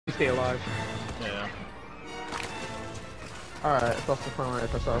stay alive. Yeah. Alright, it's off the front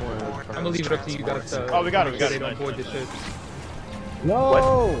right. That's all I wanted. I'm gonna leave it up to you guys to. Oh, we got it, we got it. They don't Nice, board nice, the nice. ship.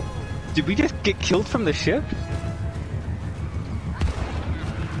 No! Did we just get killed from the ship?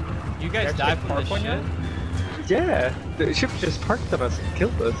 You guys died from the ship? Yeah, the ship just parked on us and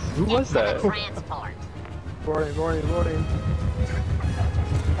killed us. Who was that? Boarding.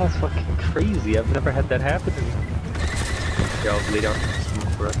 That's fucking crazy. I've never had that happen to me. Yeah, I'll lay down some smoke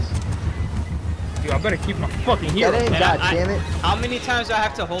for us. Yo, I better keep my fucking hero. Get in, And god damn it. How many times do I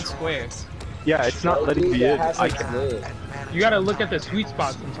have to hold square? Yeah, it's not letting me in. You gotta look at the sweet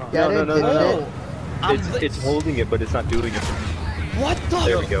spot sometimes. Get in, Oh, I'm It's holding it, but it's not doing it for me. what the?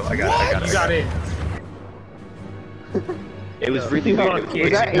 There we go. I got it. You got it. It was really weird. Okay.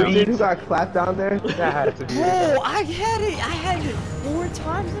 Was that Yeah. Asian who got clapped down there? That had to be. Bro, I had it 4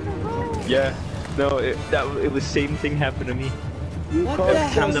 times in a row. Yeah. No, it was same thing happened to me. What Every the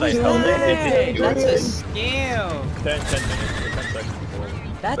hell time that I is held it, that? it didn't That's do a anything. scam. 10 minutes or 10 seconds before.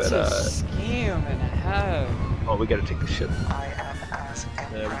 That's But, a scam and a half. Oh, we gotta take the ship.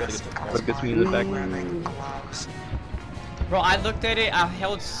 Yeah, we gotta get the What gets me in the back? Bro, I looked at it. I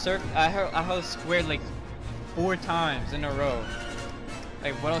held square like 4 times in a row.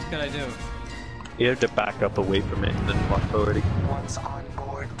 Like, what else could I do? You have to back up away from it and then walk forward. Once on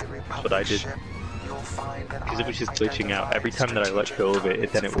board the That's what I did. Because it was just glitching out. Every time that I let go of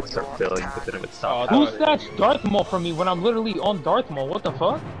it, then it would start filling, but then it would stop. Oh, Who snatched Darth Maul from me when I'm literally on Darth Maul? What the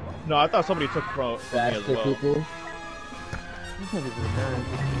fuck? No, I thought somebody took from me as well.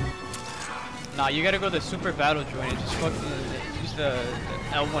 Nah, you gotta go to the super battle joint and just fucking use the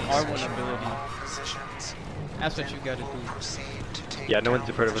L1 R1 ability. That's what you gotta do. Yeah, no one's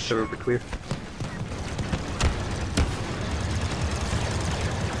in front of us, so we're clear.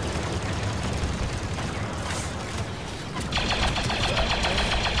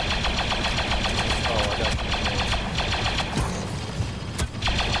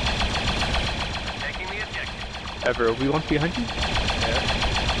 Ever, Obi-Wan behind you?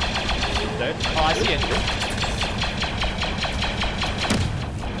 Dead? Oh, I see it.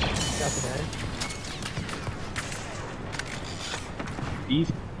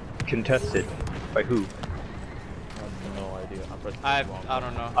 Eve contested. By who? No idea. I'm pressing I the wrong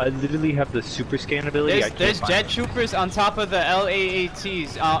don't know. I literally have the super scan ability. There's jet troopers on top of the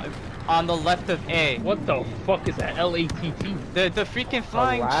LAATs on the left of A. What the fuck is that LATT? The freaking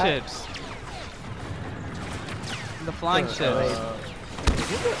flying what? ships. The flying ships.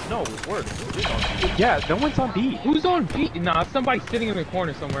 No, word. Yeah, no one's on B. Who's on B? Nah, somebody's sitting in the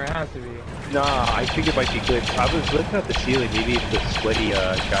corner somewhere. It has to be. Nah, I think it might be good. I was looking at the ceiling. Maybe it's the sweaty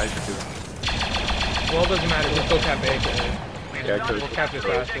guys are doing. Well, it doesn't matter. Just go cap A. Yeah, We'll cap it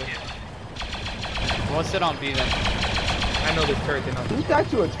faster. We'll sit on B then. I know this turret did not. Who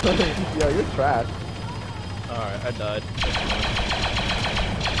got you a turn? Yo, you're trash. Alright, I died.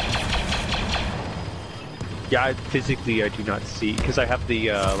 Yeah, physically I do not see because I have the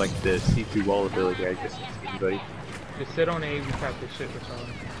like the see-through wall ability. I just don't see anybody. Just sit on A. We cap this shit or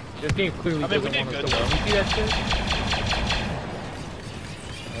something. This game clearly I mean, we doesn't did want us good, to win. You see that shit?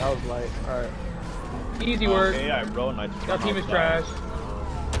 That was light. Alright. Easy work. Okay, I roll and I just That team is outside. trash.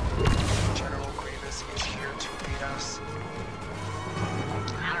 General Grievous is here to lead us.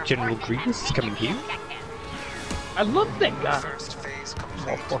 General Grievous is coming here. I love that guy. First phase I'm a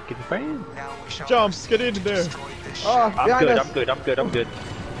complete. fucking fan. Now we shall Jump, get in there. destroy this Oh, ship. I'm behind good. us. I'm good.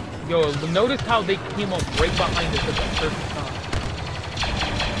 Yo, notice how they came up right behind us at the perfect time.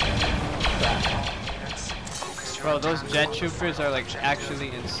 Focus your Bro, those attacks jet on the troopers front are like objective. actually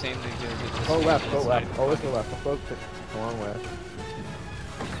insanely good. They just Go left, go decide left. to Always fucking- go left. Go the wrong way.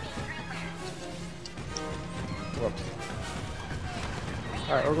 Whoops.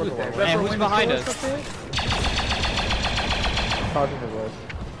 Alright, we're going the wrong way. Man, who's behind us? Causing the worst.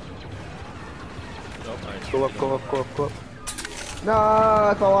 Nope, nice. Go up. No,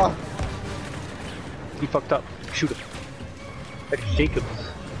 I fell off. He fucked up. Shoot him. That's Jacobs.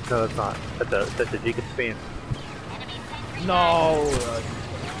 No, that's not. That's a Jacobs fan. No!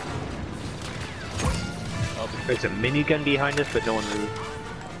 There's a minigun behind us, but no one moved.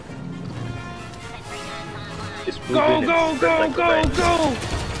 Just move in and spread like a rat. Go!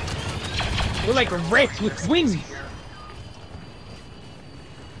 We're like Rex with wings.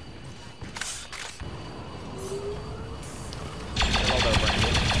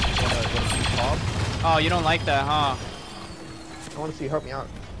 Oh, you don't like that, huh? I want to see you help me out,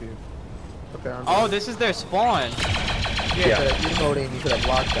 dude. Okay, I'm Oh, this is their spawn. yeah. But if you loading, you could have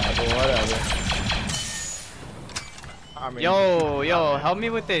blocked that, but whatever. I mean, Yo, help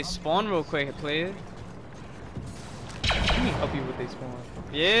me with this spawn real quick, please. You mean help you with they spawn.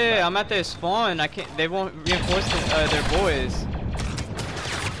 Yeah, I'm at their spawn. I can't. They won't reinforce their boys.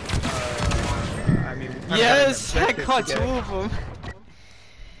 I mean, we kinda Yes, got an I objective caught to 2 get. of them.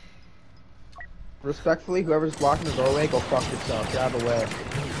 Respectfully, whoever's blocking the doorway, go fuck yourself. Get out of the way.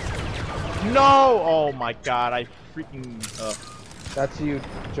 No! Oh my god, I freaking. That's you,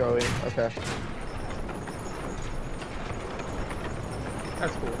 Joey. Okay.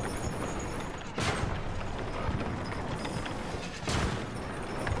 That's cool.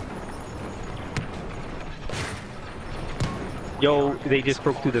 Yo, they just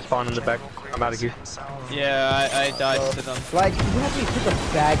broke through the spawn in the back. I'm out of here. Yeah, I died to them. Like, you have to took a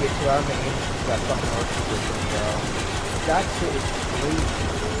faggot to out the aim to that fucking archer system, bro. That shit is crazy.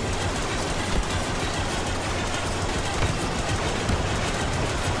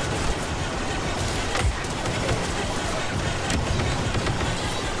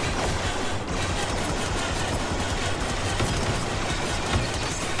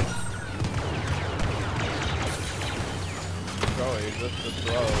 Joey, just the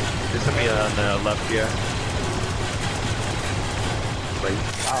throw. There's somebody on the left here. Wait.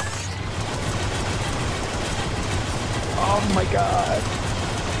 Wow. Oh my god.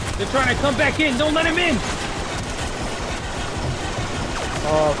 They're trying to come back in. Don't let him in.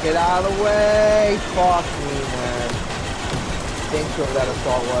 Oh, get out of the way! Fuck me, man. Thanks whoever that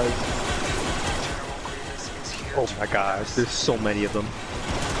assault was. Oh my gosh, there's so many of them.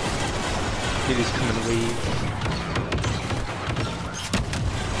 They just come and leave.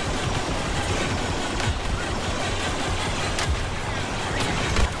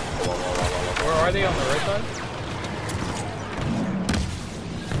 Where are they on the right side?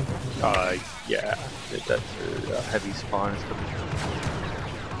 Yeah, that's a heavy spawn.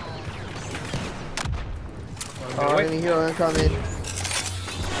 Oh, enemy hero incoming.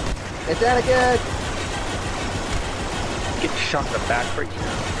 It's Anakin! Get shot in the back right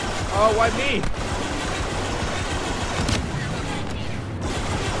now. Oh, why me?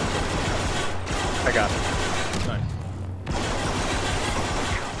 I got it. Nice.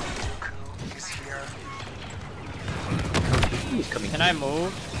 He's here. He's coming. Can I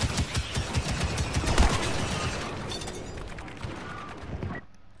move?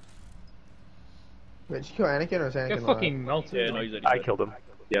 Wait, did you kill Anakin or is Anakin Get alive? fucking melted. Yeah, no, he's I killed him.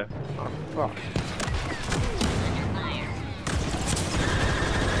 Yeah. Fuck.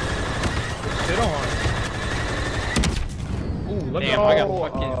 Sit on. Ooh, let me Damn, know. I got Oh,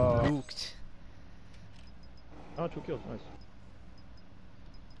 fucking nuked. Oh, 2 kills, nice.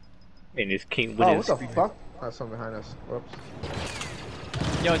 And his king with Oh, his. what the fuck? That's someone behind us. Whoops.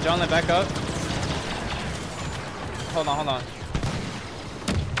 Yo, John, let back up. Hold on, hold on.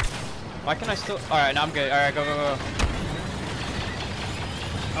 Why can I still? Alright, now I'm good. Alright, go, go, go.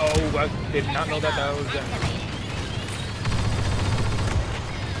 Oh, I did not know that was them.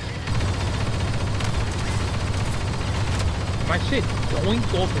 My shit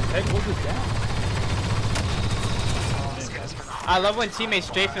doinked off his head. What was that? I love when teammates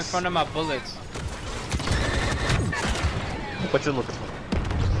strafe in front of my bullets. What's it looking like?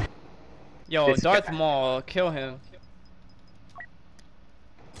 Yo, This Darth guy. Maul, kill him.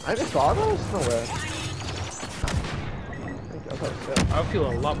 I just saw those? No way. I feel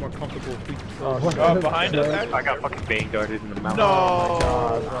a lot more comfortable if we kill Oh, Oh, behind us, actually. I got fucking bang darted in the mouth. No! Oh my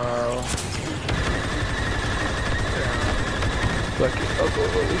god, bro.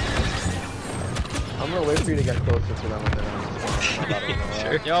 I'm gonna wait for you to get closer to them and then I'm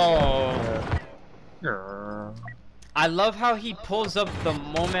just gonna Yo, Sure. I love how he pulls up the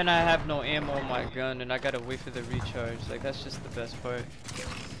moment I have no ammo on my gun and I gotta wait for the recharge. Like, that's just the best part.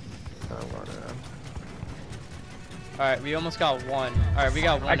 Alright, we almost got one. Alright, we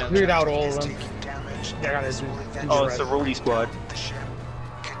got one. I at cleared least. out all of them. Taking damage. Yeah, I gotta do. Oh, it's the Rolly squad. The ship.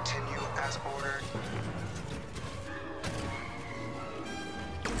 Continue as ordered.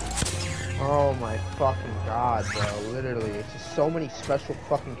 Oh my fucking god, bro. Literally, it's just so many special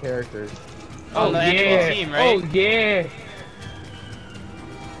fucking characters. Oh, the enemy yeah. team, right? Oh yeah.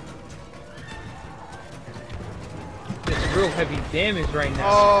 It's real heavy damage right now.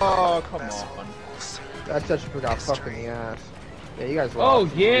 Oh, come on. That Tetra got fucked in the ass. Yeah, you guys Oh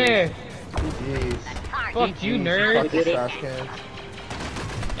lost. yeah. GG's. Fuck you, GG's, nerd. Fucking trash cans.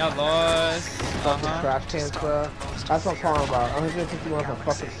 Y'all lost. Fucking trash cans, bro. That's what I'm talking about. 151 from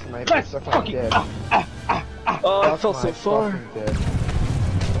fucking sniper. Let's Suck my fucking- dick. Oh, I Suck fell my so far. fucking dick.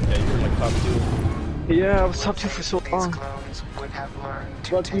 Yeah, you were like top 2. Yeah, I was top 2 for so These long. clones would have learned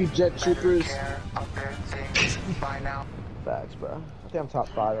to Fuck you, take jet better troopers. care of their things by now. Facts, bro. I think I'm top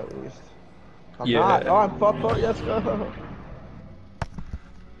 5 at least. I'm Yeah. not. Oh, I'm fucked up. Yes, go.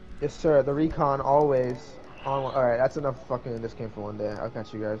 Yes, sir. The recon always. Alright, that's enough fucking in this game for one day. I'll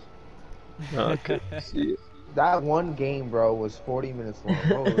catch you guys. Okay. See you. That one game, bro, was 40 minutes long.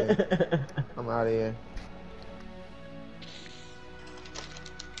 Holy. I'm out of here.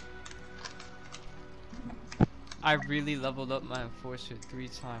 I really leveled up my enforcer 3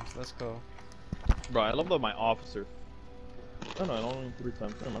 times. Let's go. Bro, I leveled up my officer. Oh no, I only 3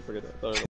 times. Damn, I forget that. I thought I